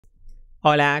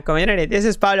Hola community, this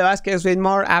is Pablo Vazquez with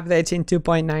more updates in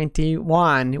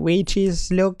 2.91, which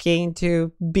is looking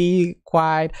to be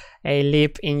quite a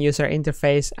leap in user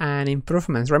interface and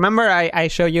improvements. Remember I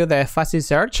showed you the fuzzy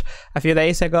search a few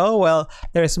days ago? Well,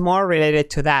 there's more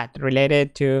related to that,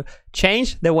 related to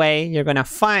change the way you're gonna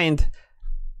find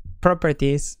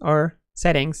properties or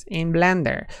settings in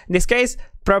Blender. In this case,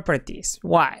 properties.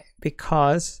 Why?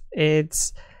 Because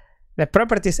it's the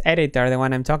properties editor, the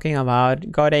one I'm talking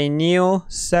about, got a new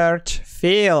search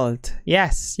field.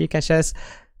 Yes, you can just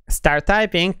start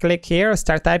typing, click here,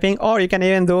 start typing, or you can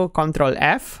even do Control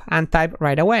F and type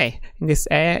right away. In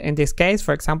this case,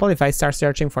 for example, if I start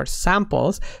searching for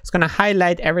samples, it's going to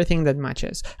highlight everything that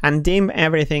matches and dim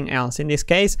everything else. In this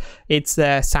case, it's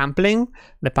sampling.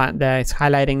 It's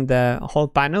highlighting the whole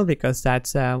panel because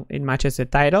that's it matches the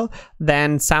title.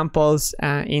 Then samples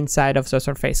inside of the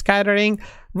surface scattering.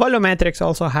 Volumetrics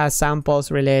also has samples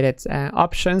related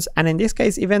options, and in this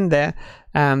case even the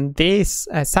this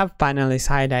sub panel is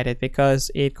highlighted because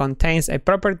it contains a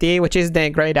property which is the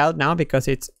grayed out now because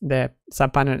it's the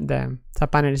sub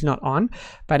panel is not on,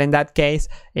 but in that case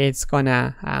it's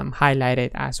gonna highlight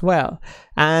it as well.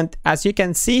 And as you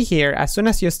can see here, as soon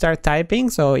as you start typing,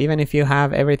 so even if you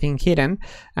have everything hidden,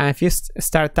 if you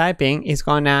start typing, it's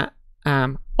gonna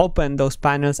open those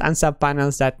panels and sub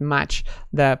panels that match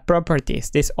the properties.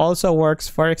 This also works,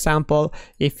 for example,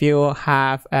 if you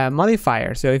have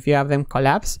modifiers. So if you have them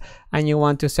collapse and you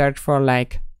want to search for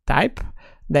like type,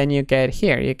 then you get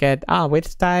here, you get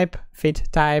width type, fit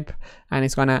type, and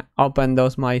it's gonna open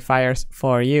those modifiers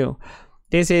for you.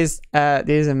 This is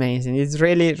amazing. It's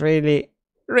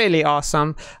really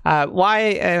awesome. Why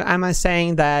am I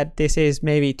saying that this is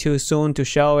maybe too soon to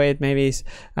show it? Maybe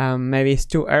it's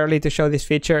too early to show this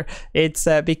feature. It's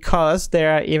because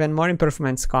there are even more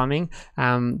improvements coming.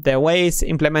 The way it's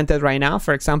implemented right now,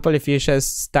 for example, if you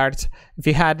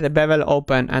had the bevel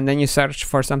open and then you search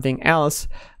for something else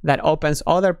that opens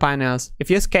other panels, if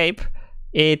you escape,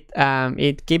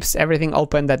 it keeps everything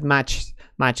open that matches.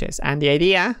 And the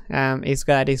idea is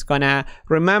that it's gonna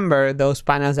remember those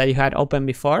panels that you had open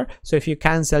before. So if you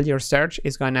cancel your search,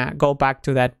 it's gonna go back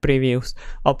to that previous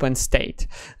open state.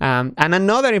 And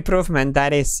another improvement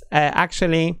that is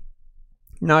actually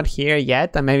not here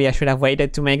yet, and maybe I should have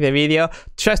waited to make the video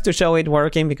just to show it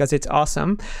working because it's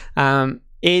awesome.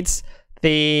 It's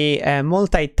the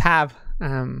multi-tab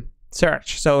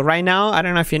search. So right now, I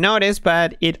don't know if you noticed,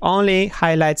 but it only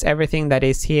highlights everything that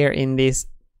is here in this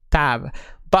tab,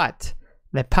 but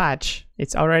the patch,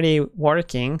 it's already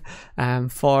working and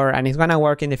it's gonna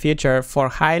work in the future for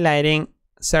highlighting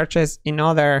searches in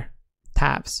other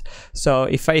tabs. So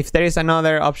if there is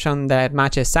another option that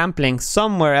matches sampling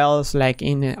somewhere else, like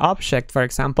in an object, for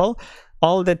example,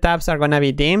 all the tabs are gonna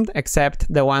be dimmed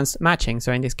except the ones matching.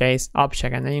 So in this case,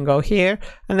 object, and then you go here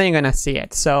and then you're gonna see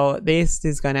it. So this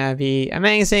is gonna be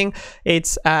amazing.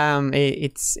 It's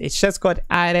just got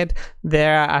added.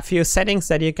 There are a few settings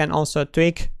that you can also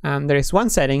tweak. There is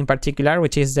one setting in particular,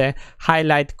 which is the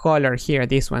highlight color here,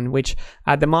 this one, which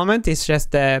at the moment is just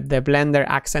the Blender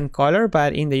accent color,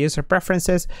 but in the user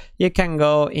preferences, you can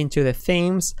go into the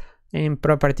themes in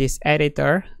properties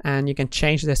editor and you can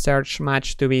change the search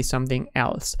match to be something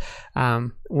else,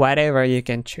 whatever you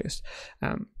can choose.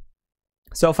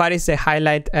 So far is the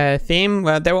highlight theme.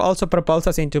 Well, there were also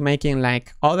proposals into making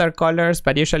like other colors,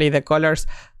 but usually the colors,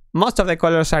 most of the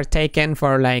colors are taken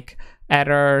for like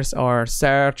errors or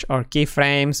search or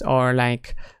keyframes or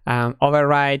like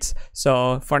overrides.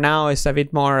 So for now it's a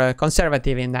bit more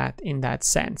conservative in that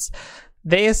sense.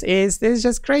 This is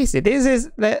just crazy. This is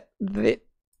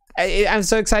I'm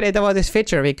so excited about this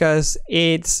feature because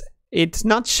it's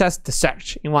not just the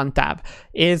search in one tab.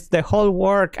 It's the whole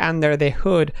work under the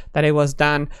hood that it was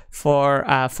done for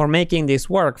making this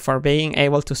work, for being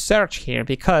able to search here,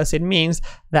 because it means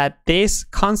that this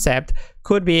concept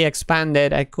could be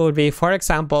expanded. It could be, for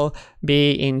example,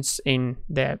 be in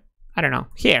the, I don't know,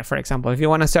 here, for example, if you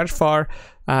want to search for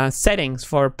settings,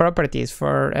 for properties,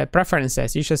 for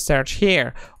preferences, you should search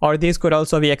here. Or this could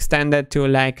also be extended to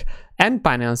like end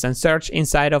panels and search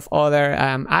inside of other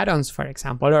add-ons, for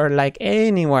example, or like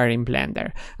anywhere in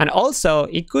Blender. And also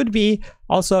it could be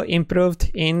also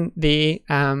improved in the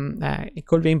it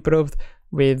could be improved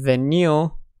with the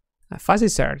new fuzzy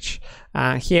search.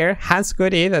 Here, Hans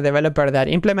Goody, the developer that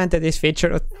implemented this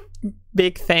feature,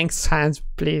 big thanks, Hans,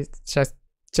 please just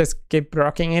keep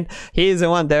rocking it. He is the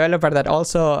one developer that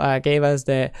also gave us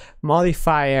the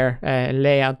modifier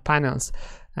layout panels.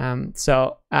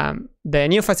 The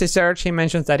new fuzzy search, he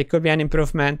mentions that it could be an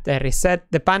improvement. They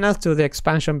reset the panels to the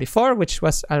expansion before, which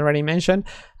was already mentioned,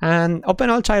 and open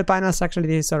all child panels. Actually,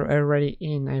 these are already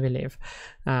in, I believe.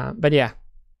 But yeah,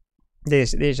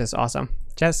 this is just awesome.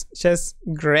 Just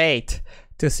great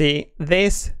to see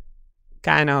this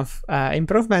kind of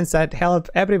improvements that help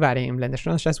everybody in Blender. It's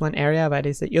not just one area, but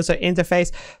it's the user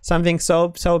interface, something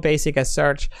so basic as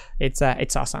search. It's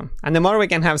awesome. And the more we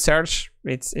can have search,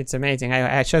 it's amazing.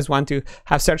 I just want to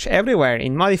have search everywhere,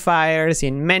 in modifiers,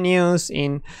 in menus,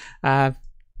 in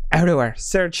everywhere.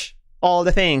 Search all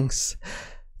the things.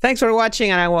 Thanks for watching,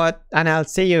 and I'll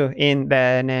see you in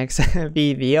the next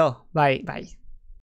video. Bye.